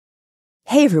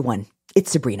Hey everyone, it's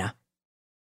Sabrina.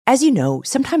 As you know,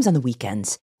 sometimes on the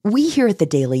weekends, we here at The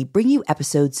Daily bring you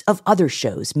episodes of other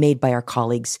shows made by our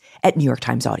colleagues at New York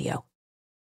Times Audio.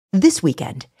 This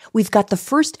weekend, we've got the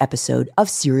first episode of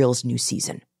Serial's new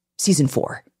season, Season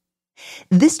 4.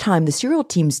 This time, the Serial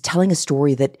team's telling a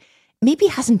story that maybe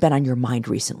hasn't been on your mind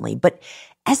recently, but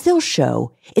as they'll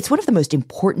show, it's one of the most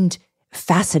important,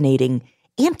 fascinating,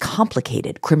 and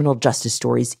complicated criminal justice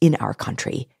stories in our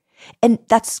country. And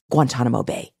that's Guantánamo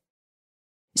Bay.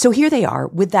 So here they are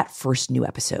with that first new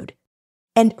episode.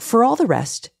 And for all the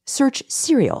rest, search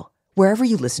Serial wherever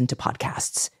you listen to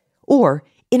podcasts or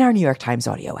in our New York Times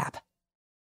Audio app.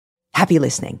 Happy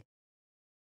listening.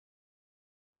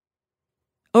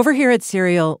 Over here at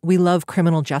Serial, we love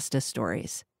criminal justice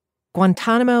stories.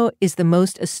 Guantánamo is the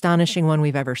most astonishing one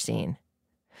we've ever seen.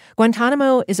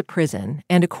 Guantánamo is a prison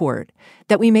and a court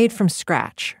that we made from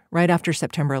scratch right after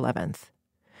September 11th.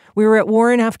 We were at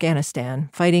war in Afghanistan,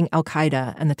 fighting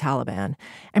al-Qaeda and the Taliban,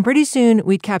 and pretty soon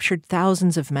we'd captured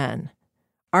thousands of men.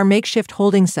 Our makeshift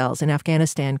holding cells in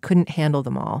Afghanistan couldn't handle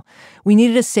them all. We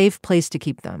needed a safe place to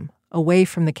keep them, away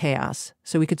from the chaos,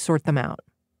 so we could sort them out.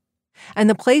 And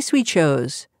the place we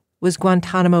chose was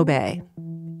Guantánamo Bay,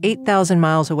 8,000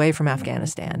 miles away from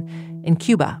Afghanistan, in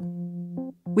Cuba.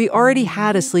 We already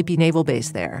had a sleepy naval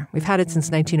base there. We've had it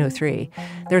since 1903.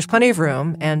 There's plenty of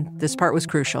room, and this part was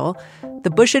crucial. The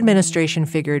Bush administration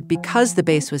figured because the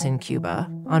base was in Cuba,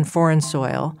 on foreign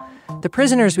soil, the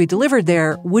prisoners we delivered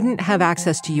there wouldn't have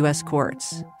access to U.S.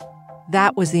 courts.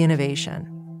 That was the innovation.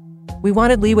 We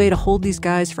wanted leeway to hold these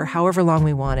guys for however long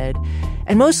we wanted,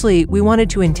 and mostly we wanted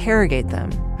to interrogate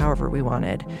them however we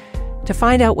wanted, to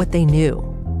find out what they knew,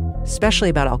 especially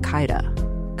about al-Qaeda.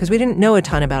 Because we didn't know a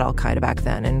ton about al-Qaeda back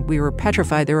then, and we were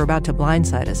petrified they were about to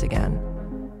blindside us again.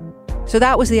 So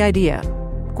that was the idea.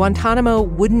 Guantánamo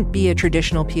wouldn't be a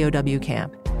traditional POW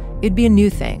camp. It'd be a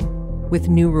new thing, with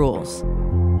new rules.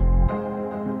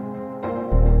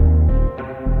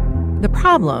 The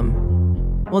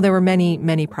problem, well, there were many,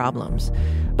 many problems.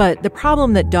 But the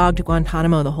problem that dogged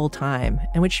Guantánamo the whole time,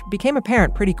 and which became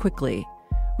apparent pretty quickly,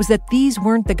 was that these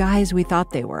weren't the guys we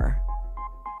thought they were.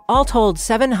 All told,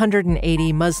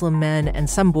 780 Muslim men and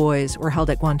some boys were held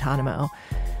at Guantánamo.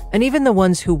 And even the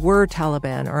ones who were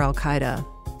Taliban or al-Qaeda,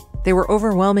 they were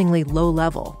overwhelmingly low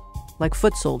level, like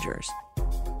foot soldiers.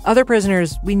 Other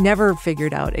prisoners, we never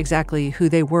figured out exactly who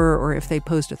they were or if they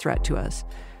posed a threat to us.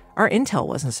 Our intel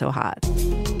wasn't so hot.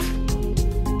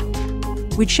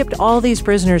 We'd shipped all these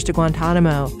prisoners to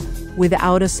Guantánamo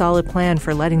without a solid plan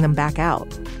for letting them back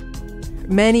out.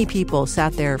 Many people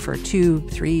sat there for 2,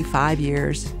 3, 5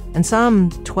 years, and some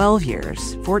 12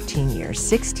 years, 14 years,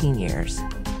 16 years.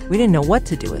 We didn't know what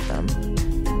to do with them.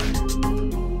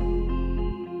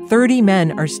 30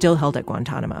 men are still held at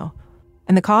Guantánamo.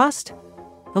 And the cost?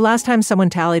 The last time someone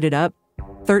tallied it up,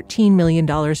 $13 million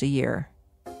a year.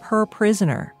 Per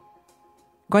prisoner.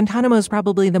 Guantánamo is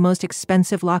probably the most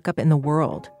expensive lockup in the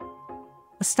world.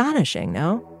 Astonishing,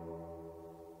 no?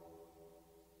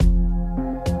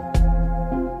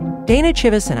 Dana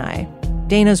Chivvis and I,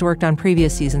 Dana's worked on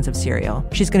previous seasons of Serial.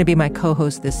 She's going to be my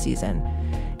co-host this season.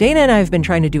 Dana and I have been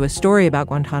trying to do a story about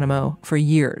Guantánamo for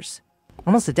years,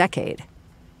 almost a decade.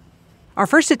 Our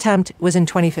first attempt was in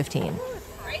 2015.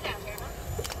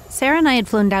 Sarah and I had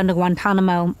flown down to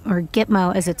Guantánamo, or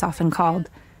Gitmo as it's often called,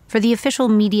 for the official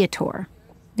media tour,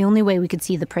 the only way we could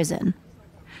see the prison.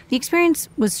 The experience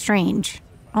was strange,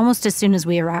 almost as soon as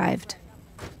we arrived.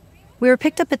 We were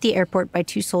picked up at the airport by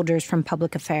 2 soldiers from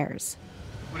public affairs.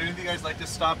 Would any of you guys like to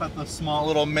stop at the small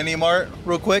little mini mart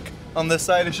real quick on this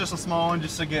side? It's just a small one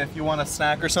just to get if you want a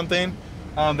snack or something.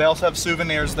 They also have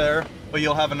souvenirs there, but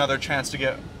you'll have another chance to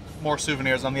get more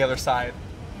souvenirs on the other side.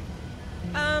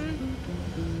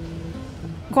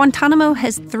 Guantánamo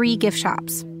has 3 gift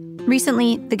shops.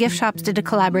 Recently, the gift shops did a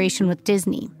collaboration with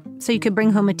Disney, so you could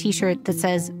bring home a t-shirt that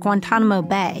says Guantánamo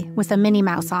Bay with a Minnie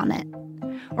Mouse on it.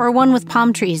 Or one with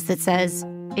palm trees that says,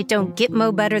 "It don't get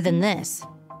mo better than this."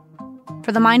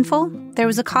 For the mindful, there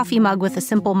was a coffee mug with a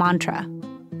simple mantra,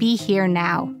 "Be here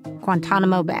now,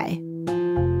 Guantánamo Bay."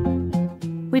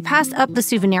 We passed up the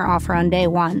souvenir offer on day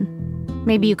 1.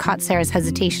 Maybe you caught Sarah's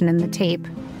hesitation in the tape.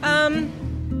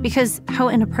 Because how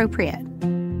inappropriate.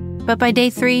 But by day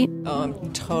 3... Oh,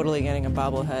 I'm totally getting a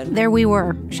bobblehead. There we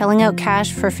were, shelling out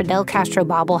cash for Fidel Castro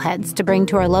bobbleheads to bring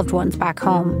to our loved ones back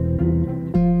home.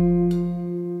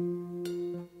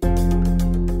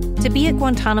 To be at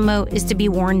Guantánamo is to be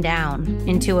worn down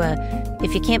into a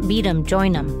if you can't beat 'em,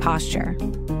 join 'em posture.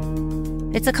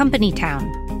 It's a company town.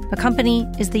 The company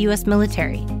is the U.S.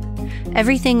 military.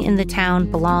 Everything in the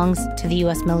town belongs to the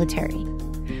U.S. military.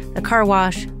 The car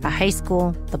wash, the high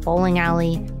school, the bowling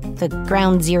alley, the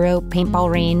Ground Zero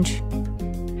paintball range.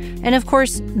 And of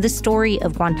course, the story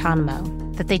of Guantanamo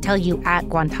that they tell you at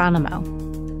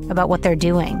Guantanamo about what they're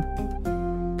doing.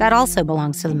 That also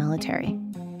belongs to the military.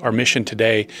 Our mission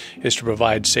today is to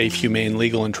provide safe, humane,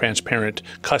 legal, and transparent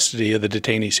custody of the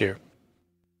detainees here.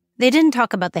 They didn't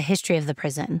talk about the history of the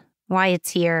prison, why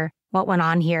it's here, what went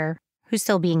on here, who's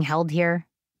still being held here.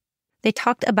 They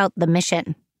talked about the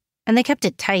mission, and they kept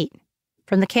it tight,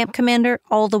 from the camp commander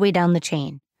all the way down the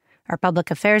chain. Our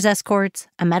public affairs escorts,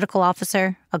 a medical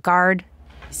officer, a guard.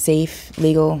 Safe,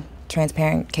 legal,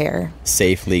 transparent care.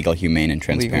 Safe, legal, humane, and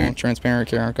transparent. Legal, transparent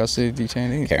care and custody of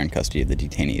detainees. Care and custody of the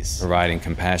detainees. Providing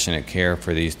compassionate care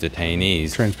for these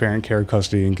detainees. Transparent care,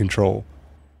 custody, and control.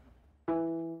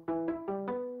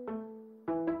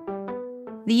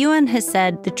 The UN has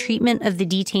said the treatment of the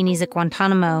detainees at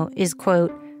Guantanamo is,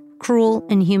 quote, cruel,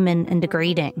 inhuman, and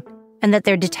degrading, and that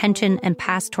their detention and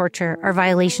past torture are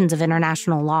violations of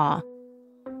international law.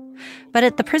 But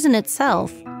at the prison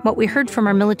itself, what we heard from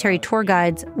our military tour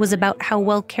guides was about how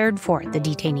well cared for the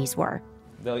detainees were.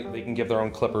 They can give their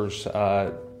own clippers,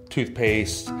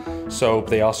 toothpaste, soap.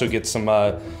 They also get some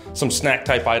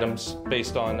snack-type items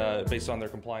based on their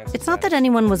compliance. It's not that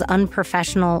anyone was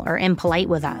unprofessional or impolite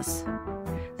with us.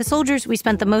 The soldiers we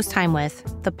spent the most time with,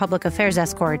 the public affairs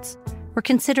escorts, were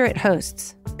considerate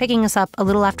hosts, picking us up a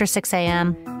little after 6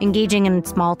 a.m., engaging in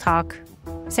small talk.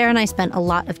 Sarah and I spent a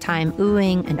lot of time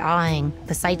oohing and ahhing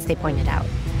the sights they pointed out.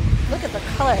 Look at the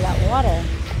color of that water.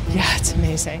 Yeah, it's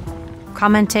amazing.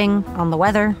 Commenting on the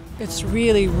weather. It's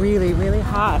really, really, really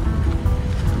hot.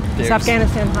 It's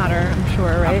Afghanistan hotter, I'm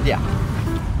sure, right? Yeah.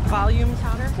 Volumes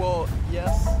hotter? Well,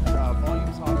 yes.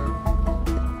 Volumes hotter.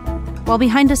 While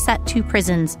behind us sat 2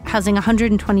 prisons housing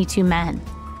 122 men,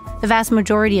 the vast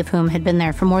majority of whom had been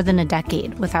there for more than a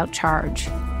decade without charge.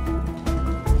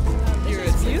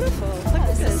 It's beautiful. Look,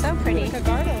 this is so pretty. Like a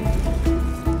garden.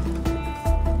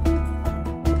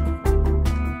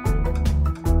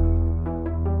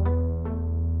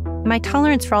 My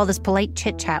tolerance for all this polite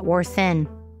chit-chat wore thin.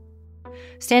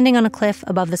 Standing on a cliff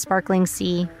above the sparkling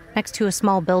sea, next to a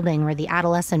small building where the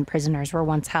adolescent prisoners were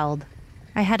once held,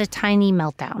 I had a tiny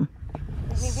meltdown.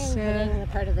 I think I'm hitting the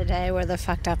part of the day where the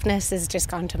fucked upness has just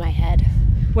gone to my head.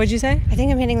 What'd you say? I think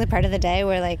I'm hitting the part of the day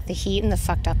where like the heat and the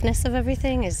fucked upness of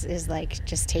everything is like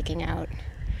just taking out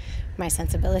my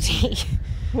sensibility.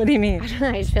 What do you mean? I don't know,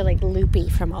 I just feel like loopy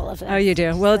from all of this. Oh, you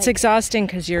do? Well, it's exhausting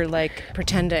because you're like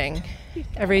pretending.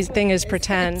 Everything is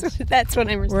pretend. That's what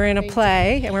I'm We're in a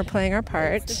play and we're playing our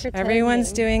part.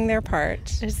 Everyone's doing their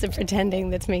part. It's the pretending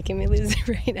that's making me lose it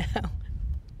right now.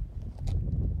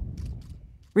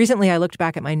 Recently, I looked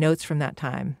back at my notes from that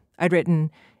time. I'd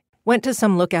written, went to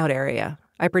some lookout area.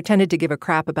 I pretended to give a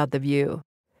crap about the view.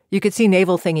 You could see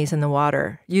naval thingies in the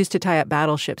water, used to tie up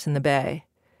battleships in the bay.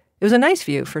 It was a nice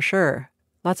view, for sure.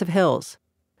 Lots of hills.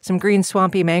 Some green,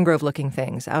 swampy, mangrove-looking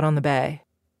things out on the bay.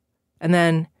 And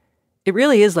then, it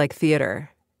really is like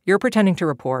theater. You're pretending to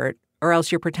report, or else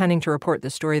you're pretending to report the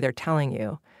story they're telling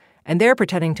you. And they're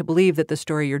pretending to believe that the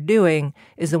story you're doing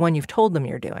is the one you've told them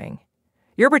you're doing.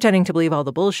 You're pretending to believe all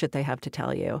the bullshit they have to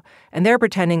tell you, and they're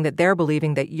pretending that they're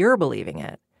believing that you're believing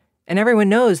it. And everyone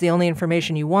knows the only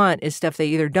information you want is stuff they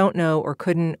either don't know or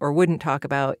couldn't or wouldn't talk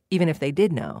about, even if they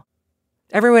did know.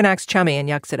 Everyone acts chummy and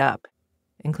yucks it up,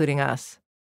 including us.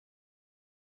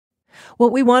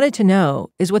 What we wanted to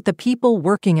know is what the people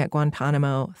working at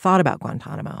Guantanamo thought about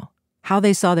Guantanamo, how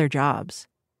they saw their jobs.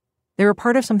 They were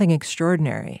part of something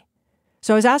extraordinary.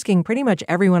 So I was asking pretty much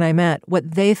everyone I met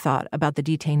what they thought about the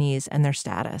detainees and their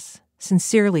status,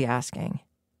 sincerely asking.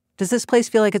 Does this place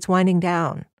feel like it's winding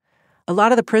down? A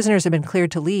lot of the prisoners have been cleared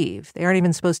to leave. They aren't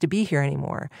even supposed to be here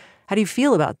anymore. How do you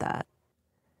feel about that?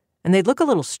 And they'd look a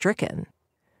little stricken.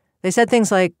 They said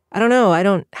things like, I don't know, I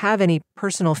don't have any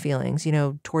personal feelings,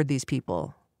 toward these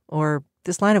people. Or,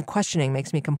 this line of questioning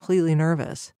makes me completely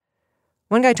nervous.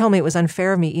 One guy told me it was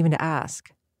unfair of me even to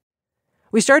ask.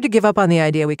 We started to give up on the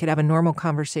idea we could have a normal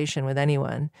conversation with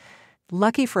anyone.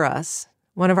 Lucky for us,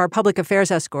 one of our public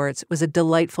affairs escorts was a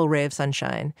delightful ray of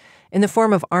sunshine in the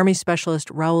form of Army Specialist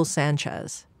Raul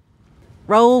Sanchez.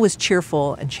 Raul was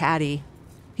cheerful and chatty.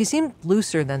 He seemed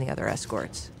looser than the other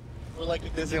escorts. We're like a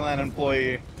Disneyland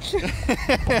employee.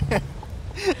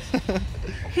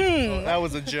 That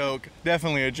was a joke.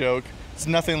 Definitely a joke. It's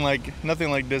nothing like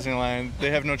Disneyland. They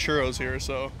have no churros here,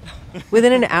 so.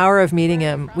 Within an hour of meeting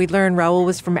him, we'd learned Raul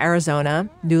was from Arizona,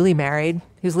 newly married.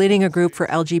 He was leading a group for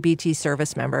LGBT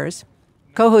service members,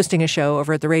 co-hosting a show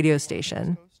over at the radio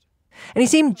station. And he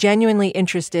seemed genuinely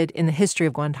interested in the history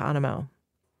of Guantanamo.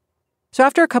 So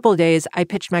after a couple of days, I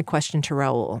pitched my question to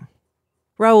Raul.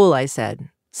 Raul, I said,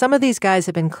 some of these guys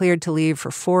have been cleared to leave for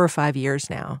 4 or 5 years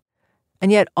now.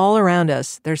 And yet all around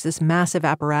us, there's this massive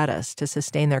apparatus to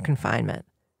sustain their confinement.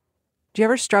 Do you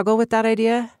ever struggle with that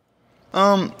idea?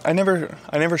 I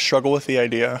never struggle with the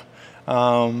idea,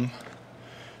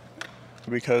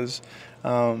 because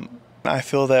I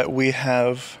feel that we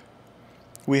have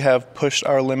pushed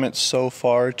our limits so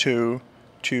far to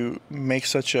make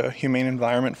such a humane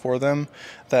environment for them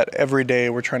that every day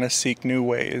we're trying to seek new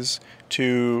ways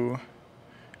to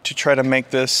try to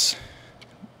make this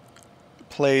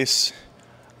place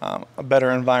a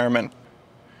better environment,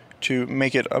 to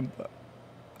make it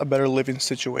a better living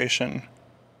situation.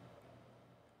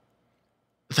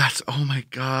 Oh my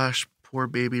gosh, poor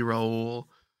baby Raul.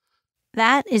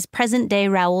 That is present-day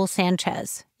Raul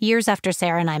Sanchez, years after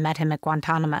Sarah and I met him at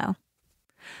Guantánamo.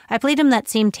 I played him that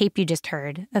same tape you just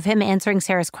heard of him answering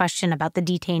Sarah's question about the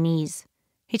detainees.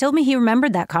 He told me he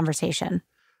remembered that conversation.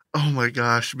 Oh my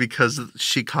gosh, because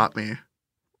she caught me.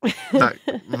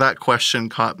 That question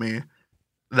caught me.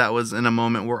 That was in a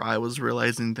moment where I was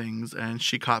realizing things, and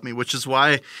she caught me, which is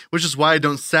why I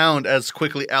don't sound as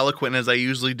quickly eloquent as I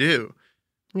usually do.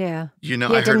 Yeah. You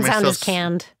know, Yeah, I didn't heard sound myself. as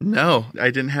canned. No, I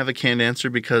didn't have a canned answer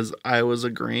because I was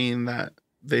agreeing that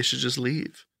they should just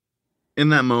leave. In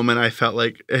that moment, I felt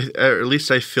like, or at least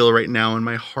I feel right now in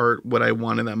my heart, what I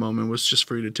wanted in that moment was just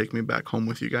for you to take me back home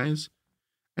with you guys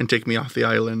and take me off the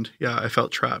island. Yeah, I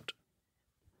felt trapped.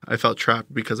 I felt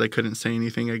trapped because I couldn't say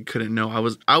anything. I couldn't know.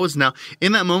 I was now,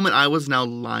 in that moment, I was now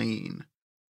lying.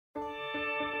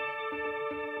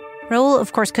 Raul,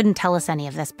 of course, couldn't tell us any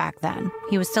of this back then.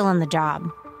 He was still on the job.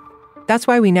 That's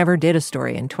why we never did a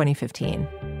story in 2015.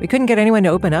 We couldn't get anyone to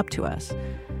open up to us.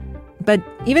 But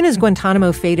even as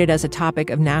Guantánamo faded as a topic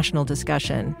of national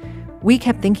discussion, we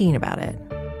kept thinking about it,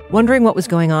 wondering what was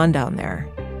going on down there.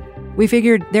 We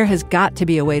figured there has got to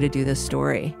be a way to do this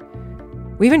story.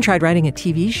 We even tried writing a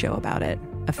TV show about it,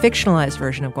 a fictionalized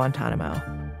version of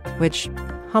Guantánamo, which,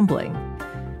 humbling.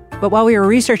 But while we were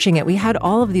researching it, we had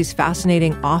all of these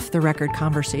fascinating off-the-record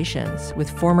conversations with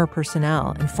former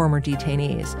personnel and former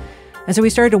detainees. And so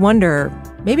we started to wonder,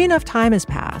 maybe enough time has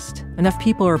passed, enough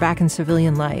people are back in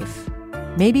civilian life.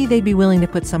 Maybe they'd be willing to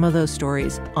put some of those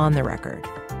stories on the record.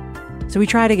 So we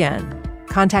tried again,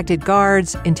 contacted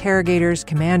guards, interrogators,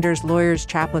 commanders, lawyers,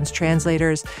 chaplains,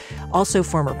 translators, also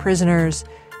former prisoners,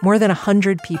 more than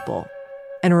 100 people.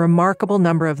 And a remarkable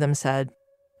number of them said,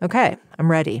 "Okay, I'm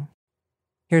ready."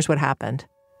 Here's what happened.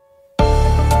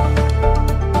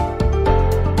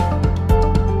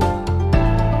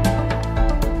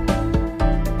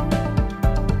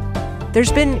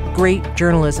 There's been great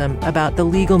journalism about the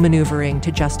legal maneuvering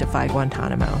to justify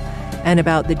Guantánamo, and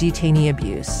about the detainee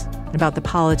abuse, and about the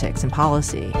politics and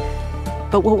policy.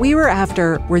 But what we were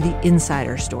after were the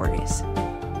insider stories.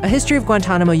 A history of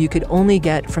Guantánamo you could only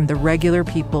get from the regular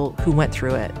people who went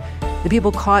through it, the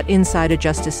people caught inside a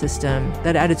justice system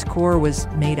that at its core was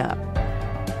made up.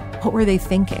 What were they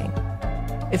thinking?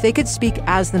 If they could speak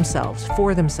as themselves,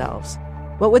 for themselves,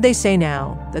 what would they say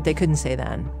now that they couldn't say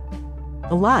then?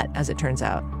 A lot, as it turns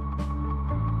out.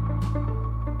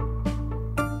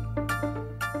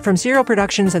 From Serial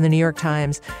Productions and the New York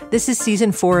Times, this is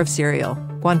Season 4 of Serial,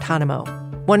 Guantánamo,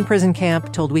 one prison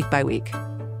camp told week by week.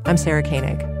 I'm Sarah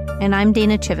Koenig. And I'm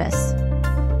Dana Chivvis.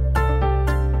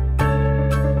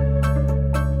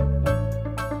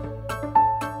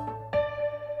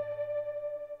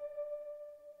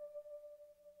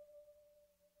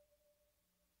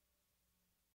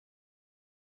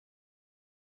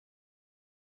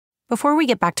 Before we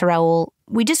get back to Raul,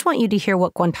 we just want you to hear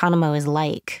what Guantánamo is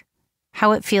like,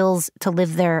 how it feels to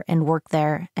live there and work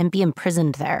there and be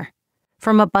imprisoned there,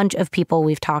 from a bunch of people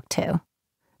we've talked to.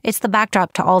 It's the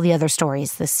backdrop to all the other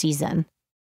stories this season.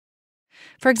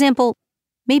 For example,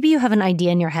 maybe you have an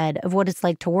idea in your head of what it's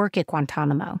like to work at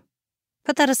Guantánamo.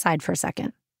 Put that aside for a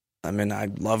second. I mean, I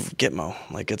love Gitmo.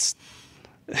 Like, it's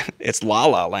La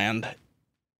La Land.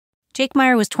 Jake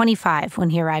Meyer was 25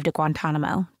 when he arrived at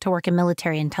Guantánamo to work in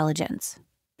military intelligence.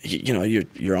 You know,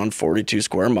 you're on 42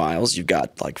 square miles. You've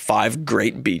got like 5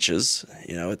 great beaches.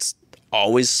 You know, it's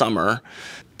always summer.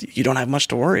 You don't have much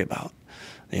to worry about.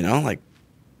 You know, like,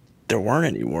 there weren't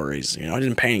any worries. You know, I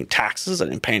didn't pay any taxes. I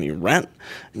didn't pay any rent.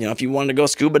 You know, if you wanted to go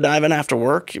scuba diving after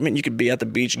work, I mean, you could be at the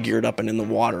beach geared up and in the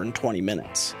water in 20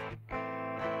 minutes.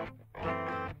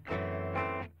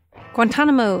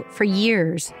 Guantánamo, for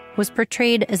years, was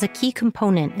portrayed as a key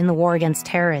component in the war against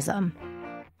terrorism.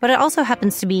 But it also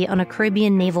happens to be on a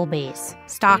Caribbean naval base,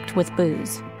 stocked with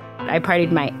booze. I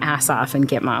partied my ass off in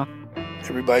Gitmo.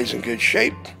 Everybody's in good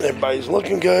shape. Everybody's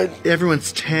looking good.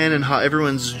 Everyone's 10 and hot.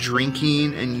 Everyone's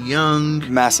drinking and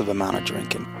young. Massive amount of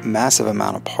drinking. Massive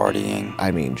amount of partying.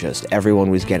 I mean, just everyone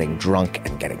was getting drunk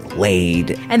and getting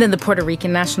laid. And then the Puerto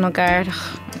Rican National Guard.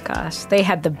 Oh, my gosh. They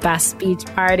had the best beach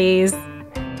parties.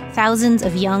 Thousands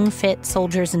of young, fit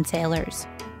soldiers and sailors.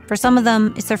 For some of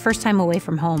them, it's their first time away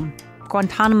from home.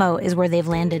 Guantánamo is where they've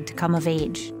landed to come of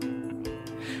age.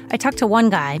 I talked to one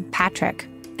guy, Patrick,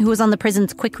 who was on the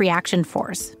prison's quick reaction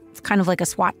force. It's kind of like a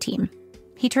SWAT team.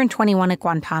 He turned 21 at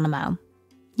Guantánamo.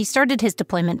 He started his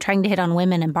deployment trying to hit on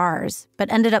women in bars,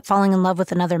 but ended up falling in love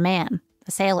with another man,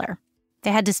 a sailor.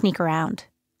 They had to sneak around.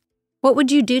 What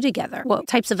would you do together? What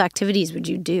types of activities would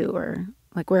you do? Or,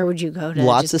 like, where would you go to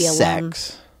Lots just of be alone?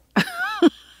 sex.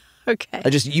 Okay.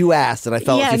 You asked, and I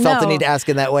felt if you felt the need to ask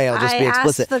in that way, I'll just be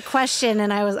explicit. I asked the question,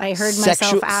 and I heard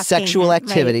myself asking sexual it,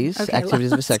 activities, right? Okay,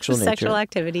 activities of a sexual nature. Sexual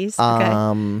activities.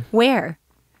 Okay. Where?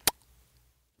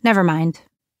 Never mind.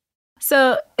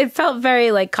 So it felt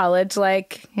very like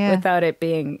college-like, without it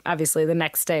being, obviously, the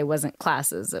next day wasn't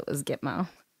classes, it was Gitmo.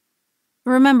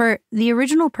 Remember, the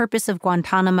original purpose of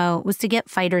Guantánamo was to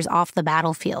get fighters off the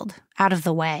battlefield, out of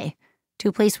the way, to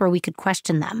a place where we could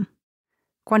question them.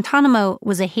 Guantánamo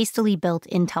was a hastily built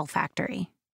intel factory.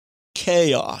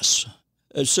 Chaos.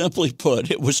 Simply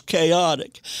put, it was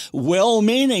chaotic.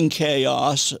 Well-meaning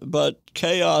chaos, but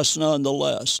chaos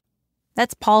nonetheless.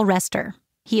 That's Paul Rester.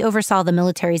 He oversaw the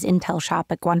military's intel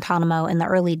shop at Guantánamo in the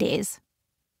early days.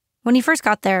 When he first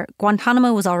got there,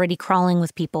 Guantánamo was already crawling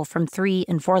with people from 3-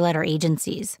 and 4-letter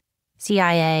agencies: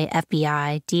 CIA,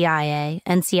 FBI, DIA,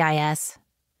 NCIS.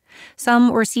 Some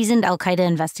were seasoned al-Qaeda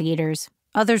investigators.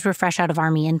 Others were fresh out of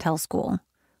Army intel school.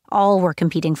 All were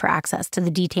competing for access to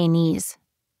the detainees.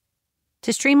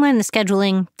 To streamline the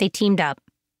scheduling, they teamed up.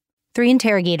 3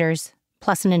 interrogators,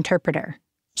 plus an interpreter.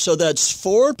 So that's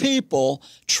 4 people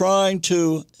trying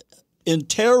to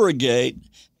interrogate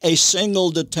a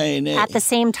single detainee. At the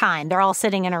same time. They're all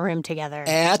sitting in a room together.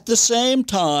 At the same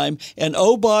time. And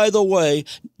oh, by the way,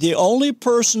 the only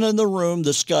person in the room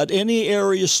that's got any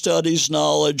area studies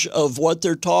knowledge of what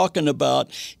they're talking about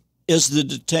is the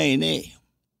detainee.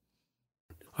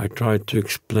 I try to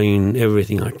explain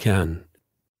everything I can.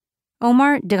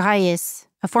 Omar Degayes,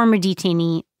 a former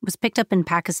detainee, was picked up in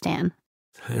Pakistan.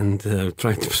 And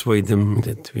try to persuade them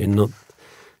that we're not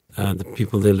the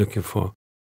people they're looking for.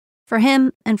 For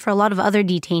him, and for a lot of other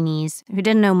detainees who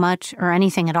didn't know much or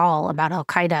anything at all about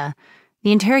al-Qaeda,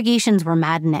 the interrogations were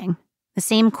maddening. The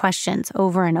same questions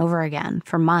over and over again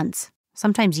for months,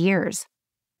 sometimes years.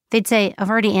 They'd say, "I've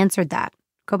already answered that.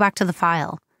 Go back to the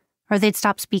file." Or they'd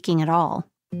stop speaking at all.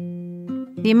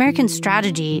 The American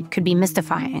strategy could be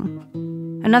mystifying.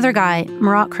 Another guy,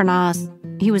 Murat Kurnaz,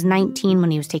 he was 19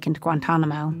 when he was taken to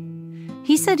Guantánamo.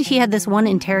 He said he had this one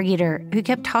interrogator who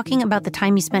kept talking about the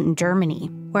time he spent in Germany,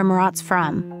 where Murat's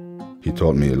from. He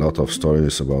told me a lot of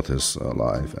stories about his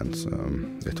life, and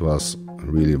it was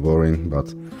really boring,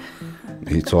 but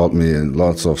he told me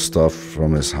lots of stuff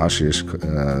from his hashish,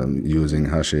 using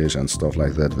hashish and stuff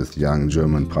like that with young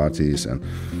German parties, and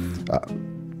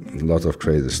a lot of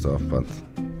crazy stuff. But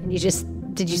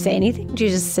Did you say anything? Did you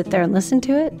just sit there and listen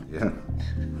to it? Yeah.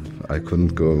 I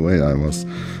couldn't go away.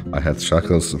 I had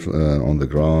shackles on the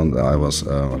ground. I was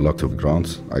locked to the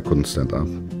ground. I couldn't stand up.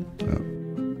 Yeah.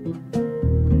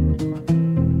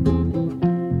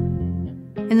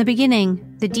 In the beginning,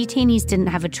 the detainees didn't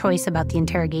have a choice about the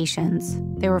interrogations.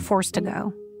 They were forced to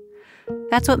go.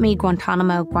 That's what made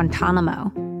Guantánamo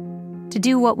Guantánamo. To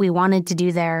do what we wanted to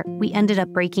do there, we ended up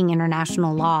breaking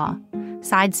international law,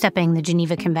 sidestepping the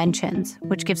Geneva Conventions,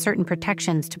 which give certain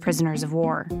protections to prisoners of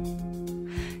war.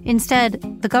 Instead,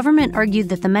 the government argued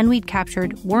that the men we'd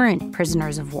captured weren't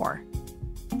prisoners of war.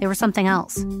 They were something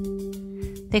else.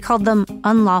 They called them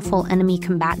unlawful enemy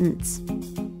combatants.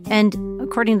 And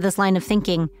according to this line of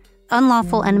thinking,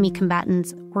 unlawful enemy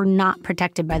combatants were not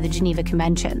protected by the Geneva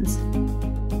Conventions,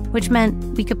 which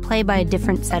meant we could play by a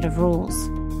different set of rules.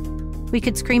 We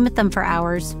could scream at them for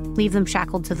hours, leave them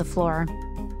shackled to the floor.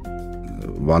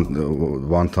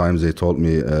 One time they told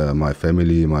me my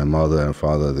family, my mother and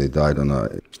father, they died on a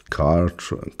car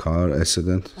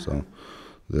accident. So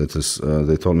that is,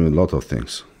 they told me a lot of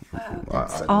things.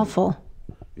 It's awful.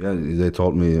 Yeah, they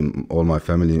told me all my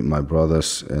family, my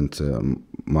brothers and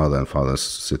mother and father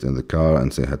sit in the car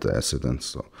and they had the accident.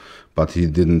 So, but he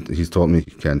didn't. He told me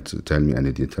he can't tell me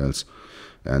any details,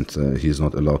 and he's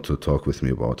not allowed to talk with me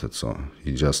about it. So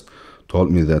he just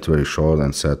told me that very short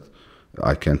and said,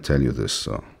 "I can't tell you this."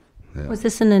 So, yeah. Was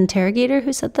this an interrogator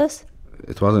who said this?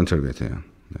 It was an interrogator.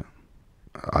 Yeah.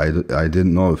 I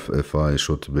didn't know if I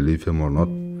should believe him or not.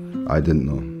 I didn't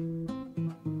know.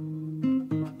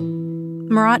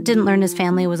 Murat didn't learn his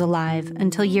family was alive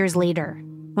until years later,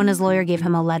 when his lawyer gave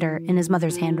him a letter in his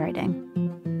mother's handwriting.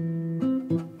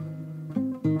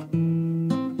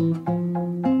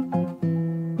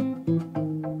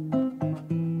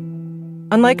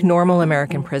 Unlike normal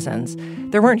American prisons,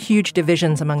 there weren't huge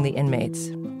divisions among the inmates.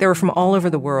 They were from all over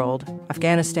the world,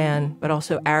 Afghanistan, but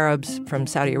also Arabs from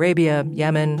Saudi Arabia,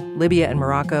 Yemen, Libya and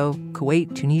Morocco,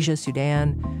 Kuwait, Tunisia,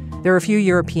 Sudan. There were a few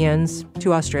Europeans,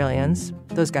 2 Australians.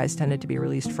 Those guys tended to be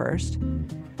released first.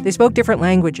 They spoke different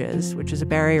languages, which is a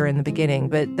barrier in the beginning,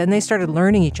 but then they started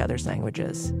learning each other's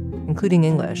languages, including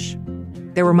English.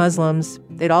 They were Muslims.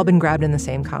 They'd all been grabbed in the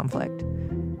same conflict.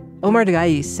 Omar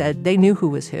Dagais said they knew who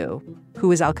was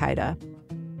al-Qaeda.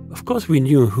 Of course we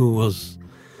knew who was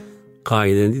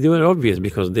Qaeda, and they were obvious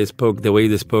because they spoke the way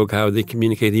they spoke, how they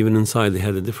communicate even inside. They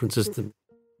had a different system.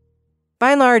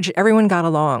 By and large, everyone got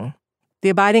along. The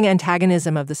abiding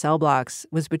antagonism of the cell blocks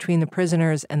was between the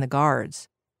prisoners and the guards.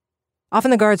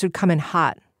 Often the guards would come in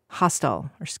hot,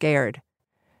 hostile, or scared.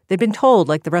 They'd been told,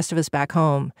 like the rest of us back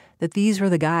home, that these were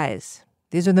the guys.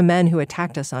 These are the men who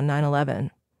attacked us on 9/11.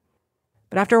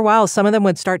 But after a while, some of them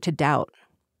would start to doubt.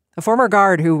 A former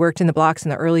guard who worked in the blocks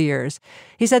in the early years,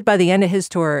 he said by the end of his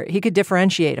tour, he could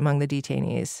differentiate among the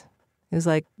detainees. He was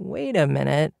like, wait a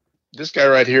minute. This guy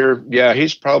right here, yeah,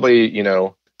 he's probably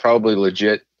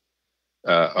legit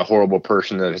a horrible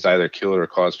person that has either killed or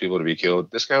caused people to be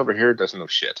killed. This guy over here doesn't know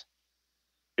shit.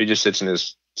 He just sits in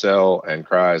his cell and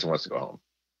cries and wants to go home.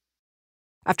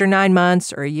 After 9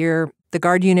 months or a year, the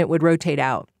guard unit would rotate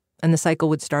out, and the cycle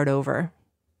would start over.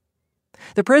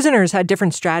 The prisoners had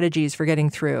different strategies for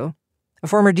getting through. A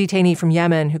former detainee from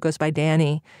Yemen who goes by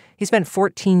Danny, he spent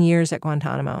 14 years at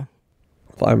Guantánamo.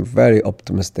 I'm very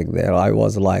optimistic there. I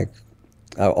always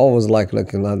like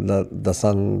looking at the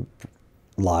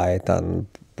sunlight and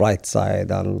bright side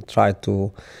and try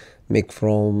to make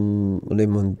from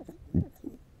lemon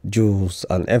juice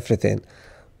and everything.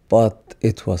 But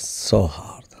it was so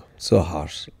hard, so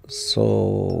harsh,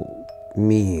 so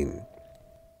mean.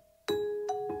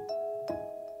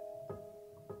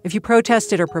 If you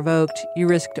protested or provoked, you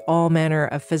risked all manner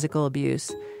of physical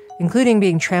abuse, including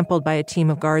being trampled by a team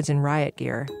of guards in riot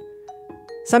gear.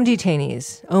 Some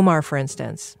detainees, Omar for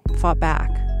instance, fought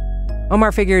back.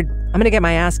 Omar figured, I'm going to get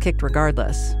my ass kicked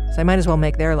regardless, so I might as well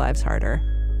make their lives harder.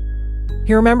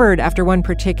 He remembered after one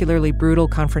particularly brutal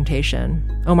confrontation,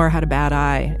 Omar had a bad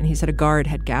eye, and he said a guard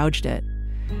had gouged it.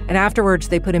 And afterwards,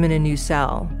 they put him in a new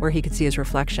cell where he could see his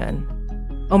reflection.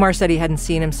 Omar said he hadn't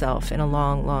seen himself in a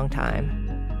long, long time.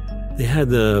 They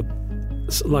had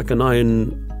like an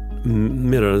iron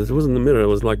mirror. It wasn't a mirror, it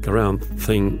was like a round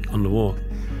thing on the wall.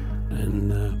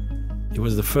 And it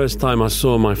was the first time I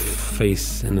saw my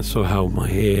face, and I saw how my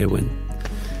hair went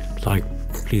like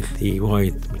completely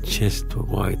white, my chest was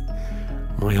white.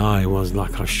 My eye was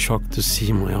like, I was shocked to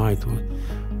see my eye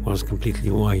was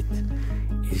completely white.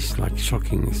 It's like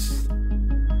shocking.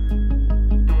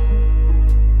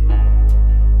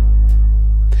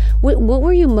 What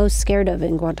were you most scared of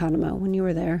in Guantánamo when you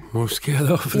were there? Most scared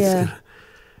of? Yeah.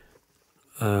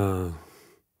 I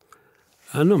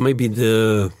don't know, maybe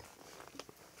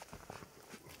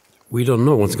we don't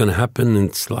know what's going to happen.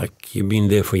 It's like you've been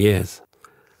there for years.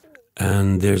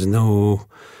 And there's no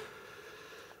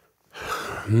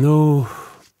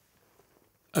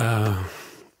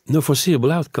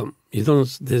foreseeable outcome.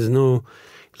 There's no,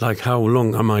 like, how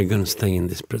long am I going to stay in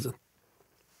this prison?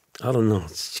 I don't know.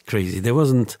 It's crazy. There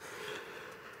wasn't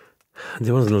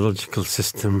a logical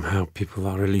system how people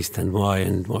are released and why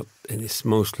and what. And it's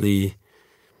mostly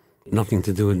nothing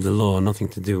to do with the law, nothing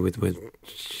to do with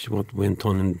what went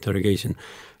on in interrogation.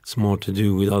 It's more to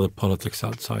do with other politics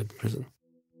outside the prison.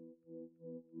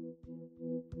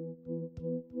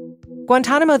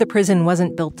 Guantánamo, the prison,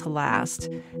 wasn't built to last,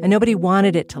 and nobody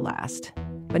wanted it to last.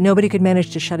 But nobody could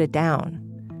manage to shut it down.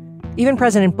 Even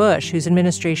President Bush, whose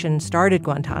administration started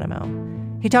Guantánamo,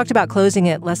 he talked about closing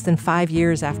it less than 5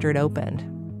 years after it opened.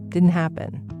 Didn't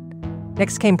happen.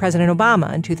 Next came President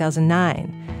Obama in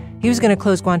 2009. He was going to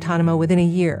close Guantánamo within a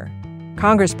year.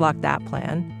 Congress blocked that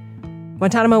plan.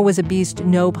 Guantánamo was a beast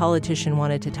no politician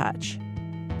wanted to touch.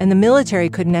 And the military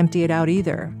couldn't empty it out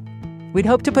either. We'd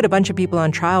hoped to put a bunch of people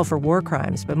on trial for war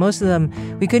crimes, but most of them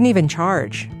we couldn't even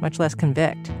charge, much less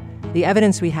convict. The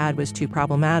evidence we had was too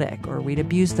problematic, or we'd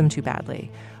abused them too badly,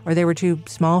 or they were too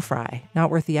small fry, not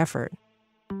worth the effort.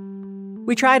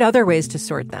 We tried other ways to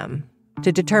sort them,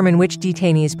 to determine which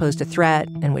detainees posed a threat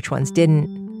and which ones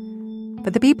didn't.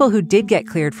 But the people who did get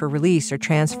cleared for release or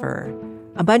transfer,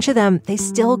 a bunch of them, they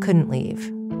still couldn't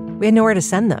leave. We had nowhere to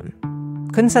send them.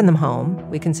 Couldn't send them home.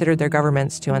 We considered their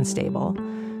governments too unstable.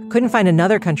 Couldn't find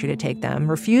another country to take them,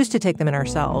 refused to take them in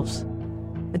ourselves.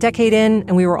 decade in,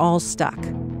 and we were all stuck.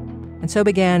 And so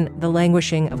began the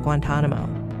languishing of Guantanamo.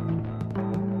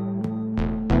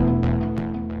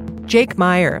 Jake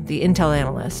Meyer, the intel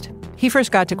analyst, he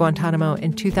first got to Guantanamo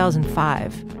in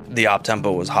 2005. The op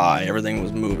tempo was high. Everything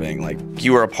was moving. Like,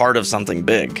 you were a part of something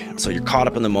big. So you're caught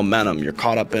up in the momentum. You're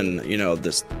caught up in,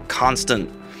 this constant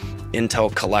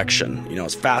intel collection,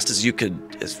 as fast as you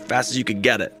could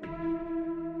get it.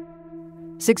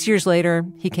 6 years later,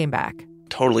 he came back.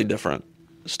 Totally different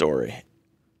story.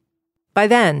 By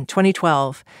then,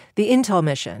 2012, the intel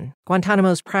mission,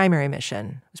 Guantanamo's primary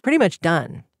mission, was pretty much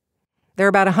done. There were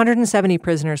about 170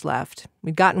 prisoners left.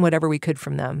 We'd gotten whatever we could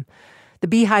from them. The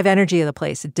beehive energy of the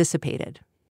place had dissipated.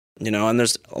 And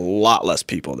there's a lot less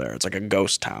people there. It's like a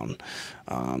ghost town.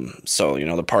 So,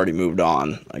 the party moved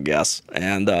on, I guess.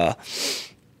 And,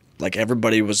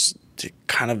 everybody was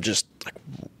kind of just like,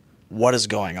 what is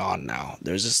going on now?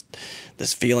 There's just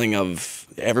this feeling of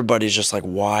everybody's just like,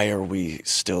 why are we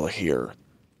still here?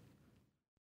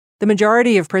 The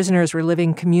majority of prisoners were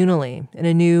living communally in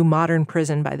a new modern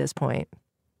prison by this point.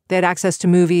 They had access to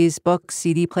movies, books,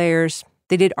 CD players.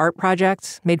 They did art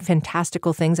projects, made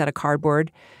fantastical things out of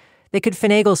cardboard. They could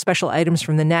finagle special items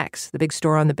from the Nex, the big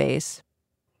store on the base.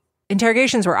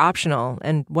 Interrogations were optional,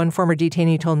 and one former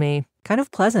detainee told me, kind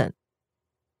of pleasant.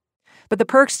 But the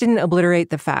perks didn't obliterate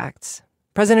the facts.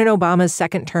 President Obama's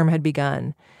second term had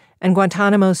begun, and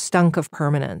Guantanamo stunk of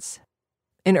permanence.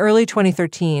 In early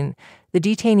 2013, the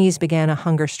detainees began a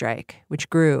hunger strike, which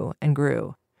grew and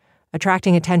grew,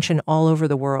 attracting attention all over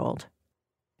the world.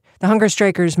 The hunger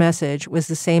strikers' message was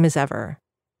the same as ever.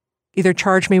 Either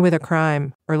charge me with a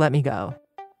crime or let me go.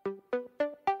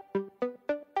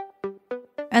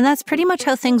 And that's pretty much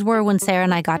how things were when Sarah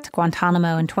and I got to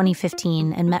Guantanamo in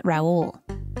 2015 and met Raul.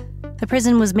 The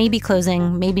prison was maybe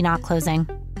closing, maybe not closing.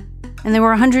 And there were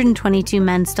 122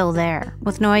 men still there,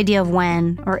 with no idea of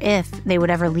when or if they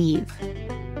would ever leave.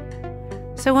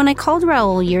 So when I called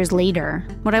Raul years later,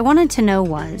 what I wanted to know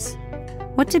was,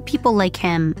 what did people like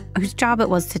him, whose job it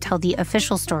was to tell the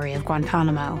official story of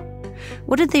Guantanamo,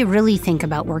 what did they really think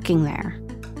about working there?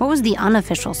 What was the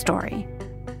unofficial story?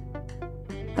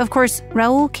 Of course,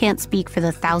 Raul can't speak for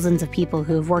the thousands of people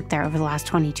who have worked there over the last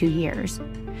 22 years,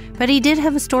 but he did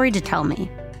have a story to tell me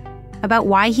about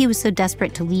why he was so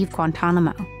desperate to leave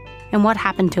Guantanamo and what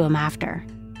happened to him after.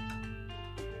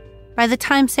 By the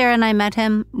time Sarah and I met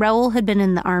him, Raul had been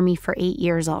in the Army for 8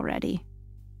 years already.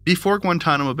 Before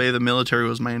Guantanamo Bay, the military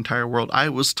was my entire world. I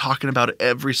was talking about it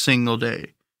every single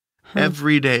day.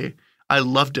 Every day. I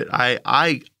loved it.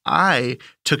 I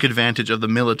took advantage of the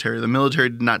military. The military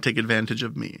did not take advantage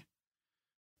of me.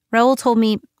 Raul told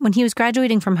me when he was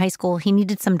graduating from high school, he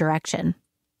needed some direction.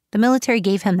 The military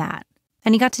gave him that,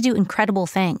 and he got to do incredible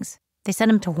things. They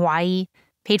sent him to Hawaii,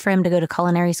 paid for him to go to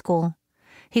culinary school.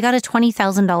 He got a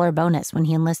 $20,000 bonus when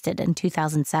he enlisted in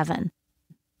 2007.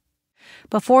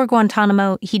 Before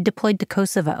Guantanamo, he deployed to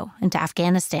Kosovo and to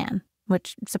Afghanistan,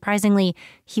 which, surprisingly,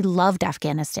 he loved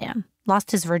Afghanistan,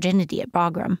 lost his virginity at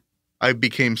Bagram. I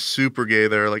became super gay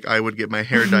there. Like, I would get my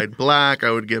hair dyed black.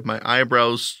 I would get my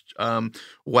eyebrows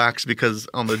waxed because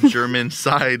on the German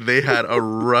side, they had a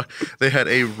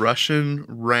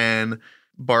Russian-ran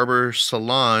barber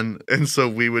salon. And so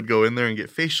we would go in there and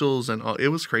get facials and all. It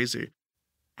was crazy.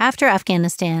 After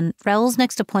Afghanistan, Raul's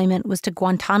next deployment was to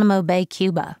Guantanamo Bay,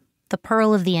 Cuba, the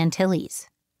Pearl of the Antilles,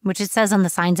 which it says on the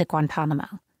signs at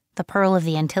Guantanamo, the Pearl of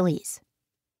the Antilles.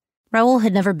 Raul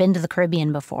had never been to the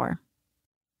Caribbean before.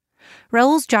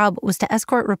 Raul's job was to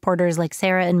escort reporters like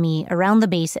Sarah and me around the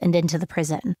base and into the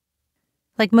prison.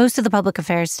 Like most of the public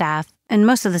affairs staff, and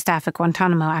most of the staff at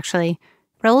Guantanamo, actually,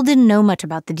 Raul didn't know much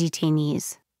about the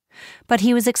detainees. But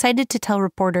he was excited to tell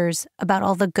reporters about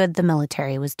all the good the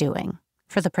military was doing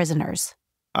for the prisoners.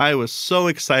 I was so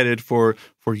excited for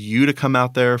you to come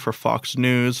out there, for Fox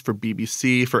News, for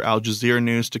BBC, for Al Jazeera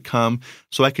News to come,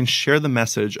 so I can share the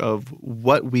message of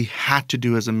what we had to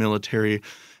do as a military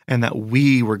and that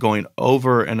we were going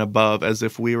over and above as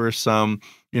if we were some,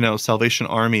 Salvation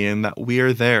Army, and that we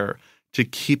are there to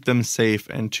keep them safe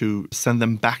and to send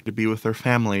them back to be with their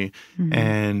family. Mm-hmm.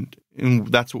 And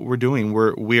that's what we're doing.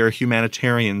 We are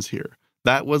humanitarians here.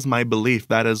 That was my belief.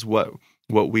 That is what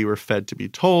we were fed to be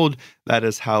told. That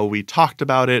is how we talked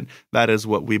about it. That is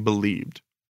what we believed.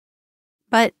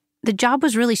 But the job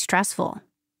was really stressful.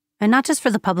 And not just for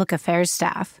the public affairs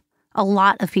staff. A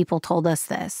lot of people told us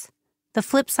this. The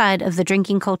flip side of the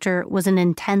drinking culture was an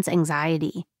intense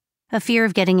anxiety, a fear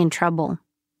of getting in trouble.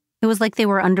 It was like they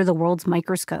were under the world's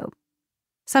microscope.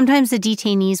 Sometimes the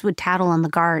detainees would tattle on the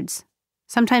guards.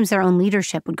 Sometimes their own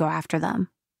leadership would go after them.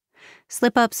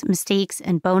 Slip-ups, mistakes,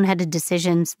 and boneheaded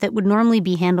decisions that would normally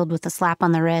be handled with a slap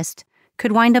on the wrist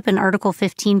could wind up in Article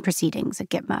 15 proceedings at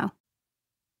Gitmo.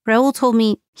 Raul told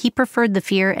me he preferred the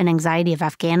fear and anxiety of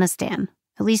Afghanistan.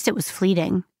 At least it was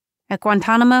fleeting. At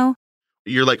Guantánamo,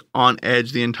 you're like on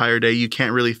edge the entire day. You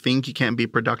can't really think. You can't be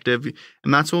productive.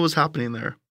 And that's what was happening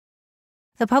there.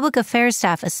 The public affairs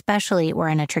staff especially were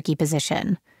in a tricky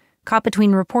position, caught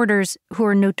between reporters who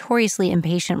were notoriously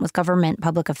impatient with government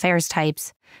public affairs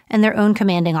types and their own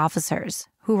commanding officers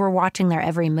who were watching their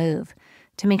every move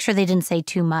to make sure they didn't say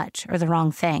too much or the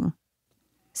wrong thing.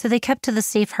 So they kept to the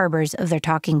safe harbors of their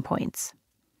talking points.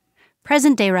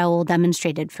 Present-day Raul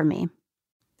demonstrated for me.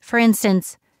 For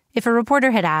instance, if a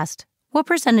reporter had asked, "What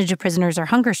percentage of prisoners are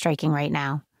hunger striking right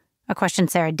now?" a question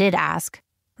Sarah did ask,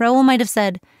 Raul might have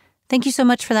said, "Thank you so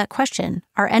much for that question.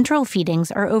 Our enteral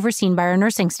feedings are overseen by our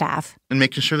nursing staff." And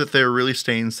making sure that they're really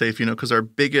staying safe, because our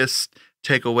biggest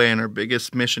takeaway and our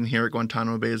biggest mission here at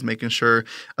Guantanamo Bay is making sure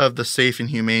of the safe and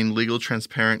humane, legal,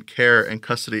 transparent care and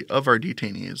custody of our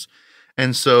detainees.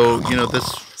 And so, this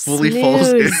fully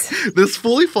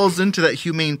falls into that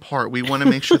humane part. We want to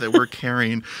make sure that we're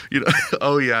caring,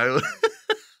 oh yeah.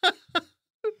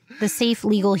 The safe,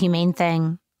 legal, humane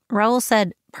thing, Raul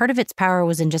said part of its power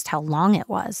was in just how long it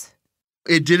was.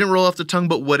 It didn't roll off the tongue,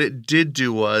 but what it did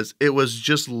do was it was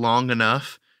just long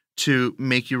enough to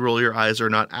make you roll your eyes or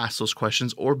not ask those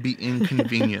questions or be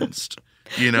inconvenienced.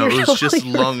 It was just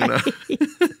long enough.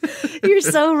 You're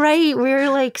so right.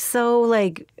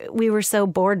 We were so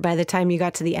bored by the time you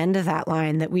got to the end of that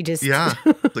line that we just... Yeah.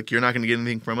 You're not going to get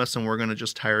anything from us and we're going to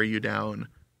just tire you down.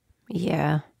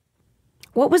 Yeah.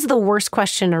 What was the worst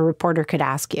question a reporter could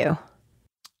ask you?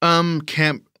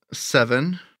 Camp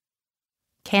 7.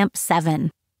 Camp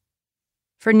 7.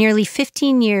 For nearly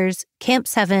 15 years, Camp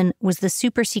 7 was the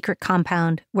super-secret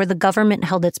compound where the government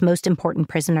held its most important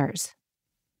prisoners.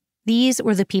 These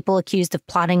were the people accused of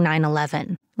plotting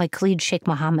 9/11, like Khalid Sheikh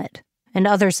Mohammed and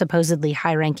other supposedly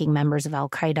high-ranking members of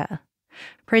al-Qaeda,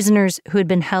 prisoners who had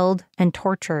been held and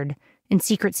tortured in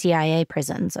secret CIA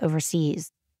prisons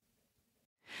overseas.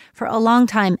 For a long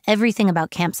time, everything about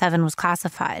Camp 7 was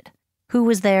classified. Who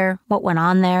was there, what went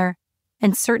on there,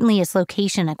 and certainly its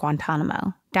location at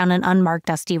Guantánamo, down an unmarked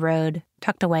dusty road,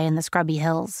 tucked away in the scrubby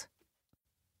hills.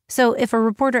 So if a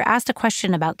reporter asked a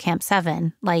question about Camp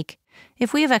 7, like,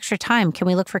 "If we have extra time, can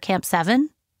we look for Camp 7?"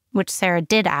 which Sarah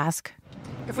did ask.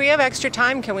 If we have extra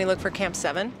time, can we look for Camp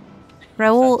 7?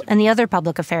 Raul and the other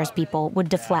public affairs people would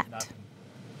deflect.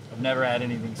 I've never had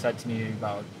anything said to me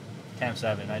about Camp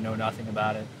 7. I know nothing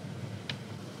about it.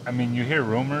 I mean, you hear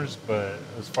rumors, but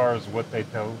as far as what they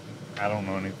tell, I don't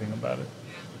know anything about it.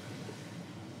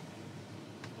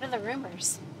 What are the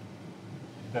rumors?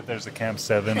 That there's a Camp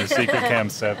 7, a secret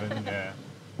Camp 7, yeah.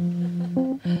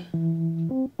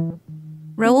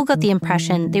 Raul got the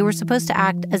impression they were supposed to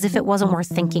act as if it wasn't worth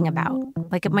thinking about,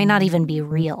 like it might not even be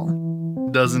real.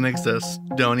 Doesn't exist.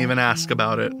 Don't even ask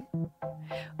about it.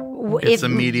 It's a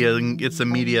media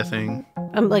thing.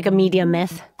 Like a media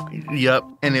myth? Yep.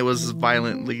 And it was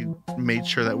violently made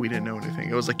sure that we didn't know anything.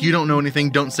 It was like, you don't know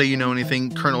anything. Don't say you know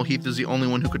anything. Colonel Heath is the only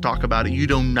one who could talk about it. You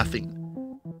know nothing.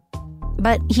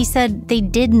 But he said they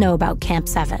did know about Camp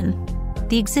 7.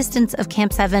 The existence of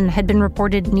Camp 7 had been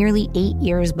reported nearly 8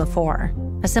 years before.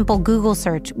 A simple Google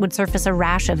search would surface a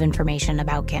rash of information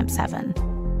about Camp 7.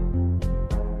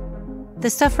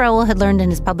 The stuff Raul had learned in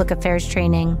his public affairs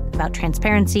training about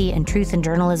transparency and truth in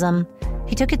journalism,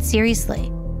 he took it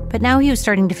seriously. But now he was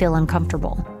starting to feel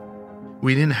uncomfortable.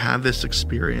 We didn't have this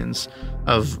experience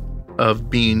of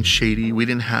being shady. We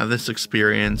didn't have this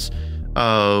experience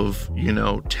of,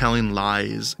 telling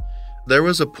lies. There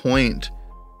was a point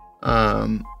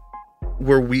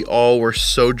where we all were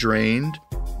so drained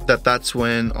that's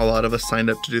when a lot of us signed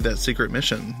up to do that secret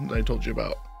mission that I told you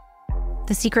about.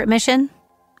 The secret mission?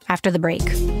 After the break.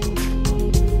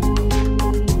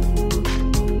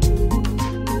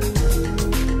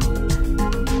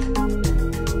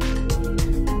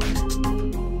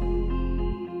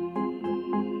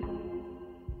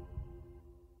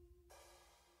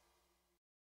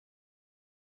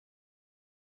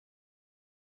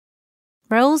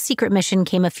 Raul's secret mission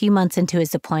came a few months into his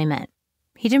deployment.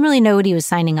 He didn't really know what he was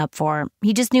signing up for.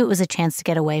 He just knew it was a chance to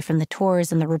get away from the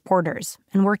tours and the reporters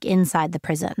and work inside the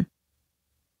prison.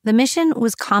 The mission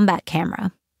was combat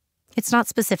camera. It's not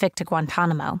specific to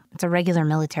Guantánamo. It's a regular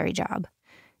military job.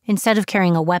 Instead of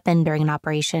carrying a weapon during an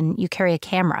operation, you carry a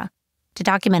camera to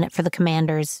document it for the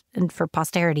commanders and for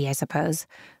posterity, I suppose,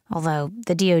 although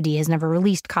the DoD has never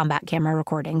released combat camera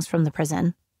recordings from the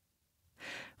prison.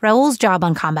 Raul's job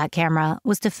on combat camera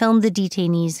was to film the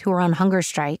detainees who were on hunger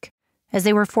strike as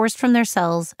they were forced from their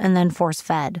cells and then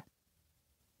force-fed.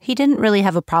 He didn't really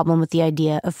have a problem with the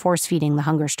idea of force-feeding the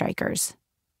hunger strikers.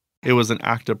 It was an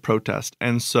act of protest.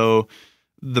 And so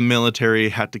the military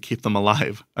had to keep them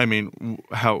alive. I mean,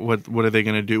 what are they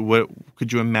going to do? What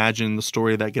could you imagine the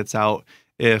story that gets out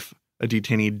if a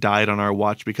detainee died on our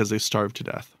watch because they starved to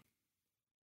death?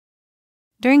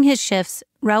 During his shifts,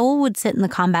 Raul would sit in the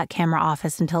combat camera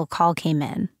office until a call came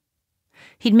in.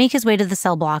 He'd make his way to the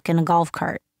cell block in a golf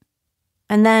cart.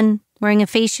 And then, wearing a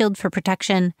face shield for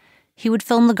protection, he would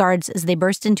film the guards as they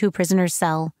burst into a prisoner's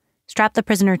cell, strapped the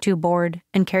prisoner to a board,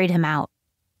 and carried him out.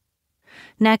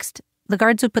 Next, the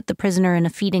guards would put the prisoner in a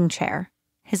feeding chair,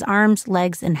 his arms,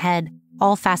 legs, and head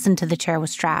all fastened to the chair with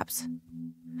straps.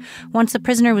 Once the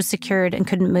prisoner was secured and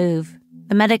couldn't move,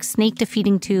 the medics snaked a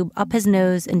feeding tube up his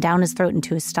nose and down his throat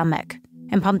into his stomach,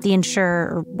 and pumped the Ensure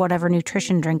or whatever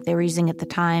nutrition drink they were using at the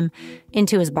time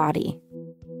into his body.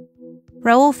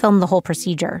 Raul filmed the whole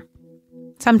procedure.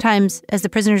 Sometimes, as the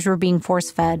prisoners were being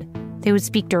force-fed, they would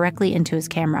speak directly into his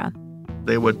camera.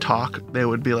 They would talk. They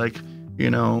would be like,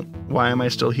 why am I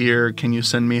still here? Can you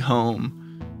send me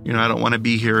home? I don't want to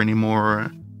be here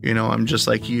anymore. I'm just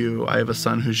like you. I have a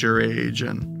son who's your age.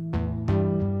 And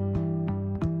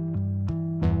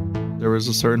there was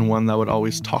a certain one that would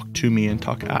always talk to me and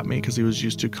talk at me because he was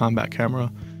used to combat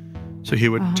camera. So he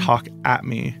would talk at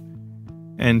me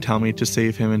and tell me to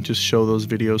save him and to show those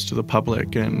videos to the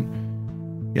public.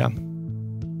 And yeah.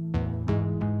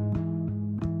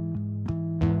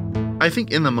 I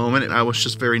think in the moment, I was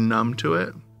just very numb to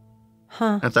it.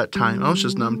 At that time, I was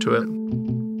just numb to it.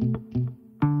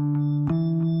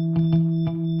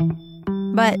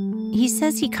 But he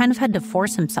says he kind of had to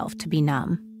force himself to be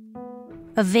numb.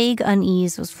 A vague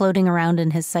unease was floating around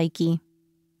in his psyche.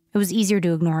 It was easier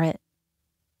to ignore it.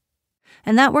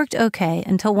 And that worked okay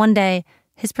until one day,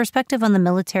 his perspective on the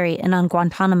military and on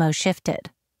Guantánamo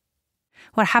shifted.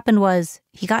 What happened was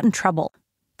he got in trouble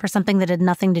for something that had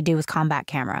nothing to do with combat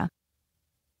camera.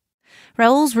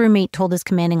 Raul's roommate told his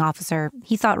commanding officer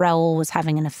he thought Raul was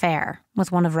having an affair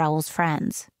with one of Raul's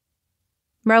friends.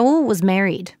 Raul was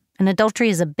married, and adultery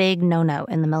is a big no-no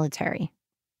in the military.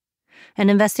 An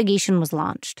investigation was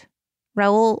launched.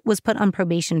 Raul was put on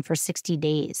probation for 60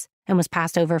 days and was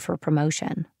passed over for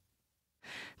promotion.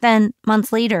 Then,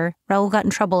 months later, Raul got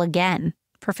in trouble again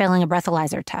for failing a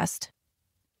breathalyzer test.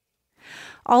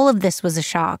 All of this was a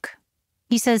shock.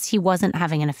 He says he wasn't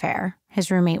having an affair.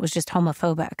 His roommate was just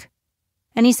homophobic.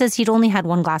 And he says he'd only had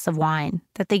one glass of wine,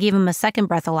 that they gave him a second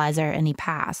breathalyzer and he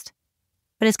passed.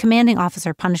 But his commanding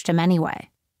officer punished him anyway.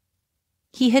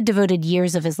 He had devoted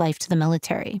years of his life to the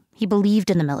military. He believed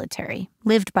in the military,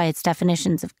 lived by its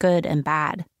definitions of good and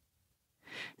bad.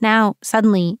 Now,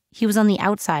 suddenly, he was on the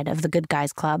outside of the good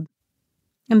guys club.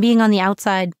 And being on the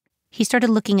outside, he started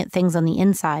looking at things on the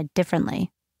inside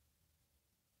differently.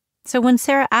 So when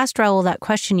Sarah asked Raul that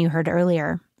question you heard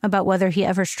earlier, about whether he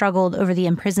ever struggled over the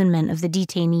imprisonment of the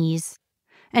detainees,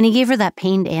 and he gave her that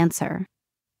pained answer,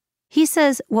 he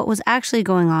says what was actually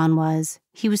going on was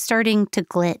he was starting to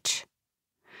glitch,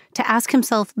 to ask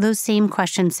himself those same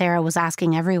questions Sarah was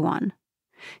asking everyone.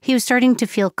 He was starting to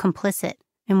feel complicit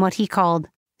in what he called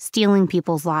stealing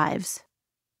people's lives.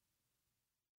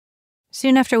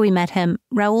 Soon after we met him,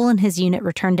 Raul and his unit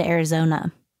returned to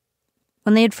Arizona.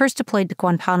 When they had first deployed to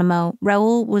Guantánamo,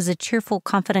 Raul was a cheerful,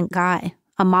 confident guy,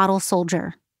 a model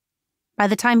soldier. By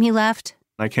the time he left,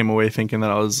 I came away thinking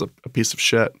that I was a piece of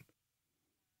shit.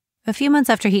 A few months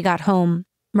after he got home,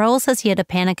 Raul says he had a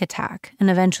panic attack and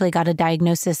eventually got a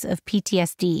diagnosis of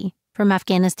PTSD from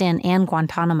Afghanistan and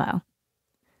Guantánamo.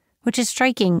 Which is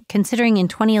striking considering in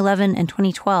 2011 and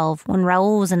 2012, when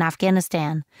Raul was in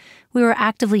Afghanistan, we were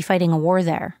actively fighting a war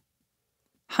there.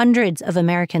 Hundreds of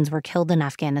Americans were killed in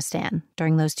Afghanistan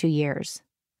during those 2 years.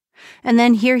 And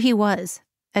then here he was,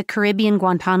 at Caribbean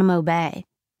Guantánamo Bay,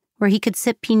 where he could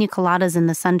sip pina coladas in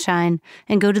the sunshine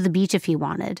and go to the beach if he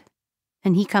wanted.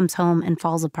 And he comes home and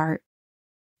falls apart.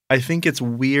 I think it's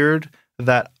weird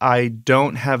that I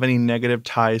don't have any negative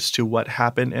ties to what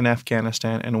happened in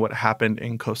Afghanistan and what happened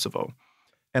in Kosovo.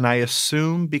 And I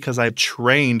assume because I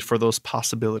trained for those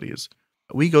possibilities.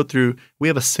 We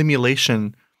have a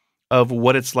simulation of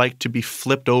what it's like to be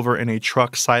flipped over in a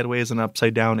truck sideways and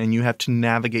upside down, and you have to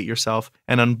navigate yourself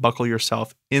and unbuckle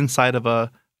yourself inside of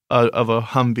a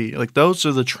Humvee. Like, those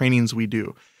are the trainings we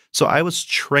do. So I was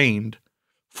trained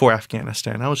for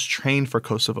Afghanistan. I was trained for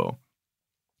Kosovo.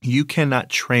 You cannot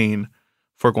train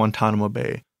for Guantanamo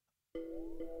Bay.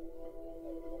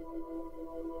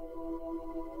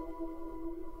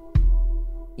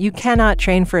 You cannot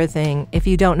train for a thing if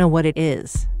you don't know what it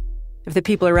is. If the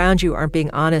people around you aren't being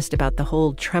honest about the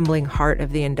whole trembling heart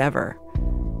of the endeavor.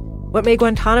 What made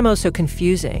Guantanamo so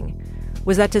confusing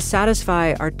was that to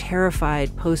satisfy our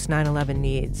terrified post-9/11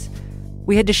 needs,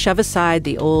 We had to shove aside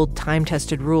the old,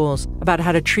 time-tested rules about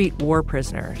how to treat war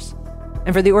prisoners.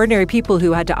 And for the ordinary people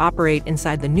who had to operate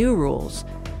inside the new rules,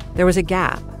 there was a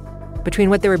gap between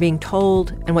what they were being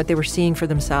told and what they were seeing for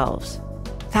themselves.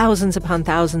 Thousands upon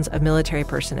thousands of military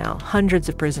personnel, hundreds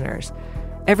of prisoners,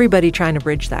 everybody trying to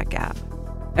bridge that gap.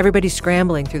 Everybody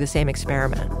scrambling through the same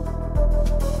experiment.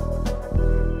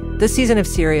 This season of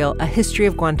Serial, a history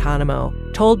of Guantanamo,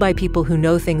 told by people who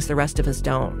know things the rest of us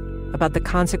don't, about the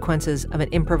consequences of an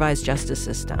improvised justice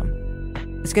system.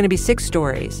 It's going to be 6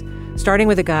 stories, starting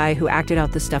with a guy who acted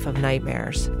out the stuff of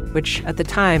nightmares, which, at the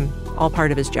time, all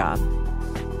part of his job.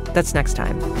 That's next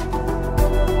time.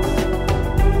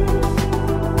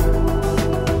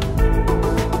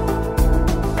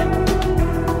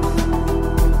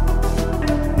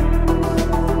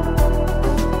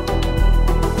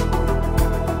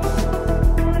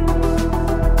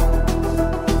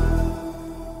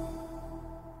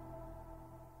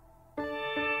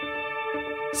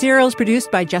 Serial is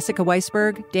produced by Jessica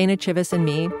Weisberg, Dana Chivvis, and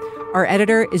me. Our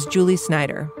editor is Julie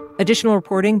Snyder. Additional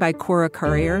reporting by Cora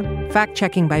Currier.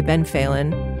 Fact-checking by Ben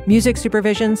Phelan. Music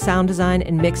supervision, sound design,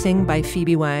 and mixing by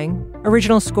Phoebe Wang.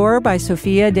 Original score by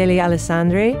Sofia Deli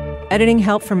Alessandri. Editing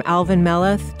help from Alvin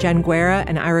Meleth, Jen Guerra,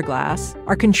 and Ira Glass.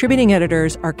 Our contributing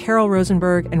editors are Carol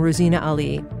Rosenberg and Rosina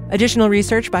Ali. Additional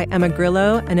research by Emma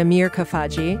Grillo and Amir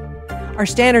Kafaji. Our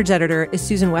standards editor is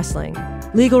Susan Wessling.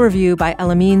 Legal review by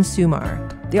Elamine Sumar.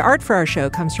 The art for our show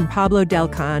comes from Pablo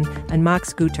Delcan and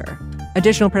Max Guter.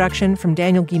 Additional production from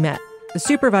Daniel Guimet. The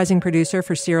supervising producer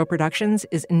for Serial Productions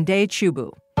is Nde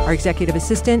Chubu. Our executive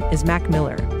assistant is Mac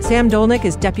Miller. Sam Dolnick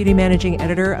is deputy managing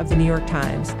editor of The New York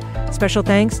Times. Special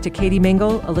thanks to Katie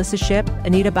Mingle, Alyssa Shipp,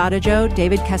 Anita Badajo,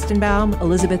 David Kestenbaum,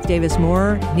 Elizabeth Davis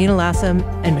Moore, Nina Lassam,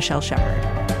 and Michelle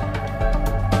Shepard.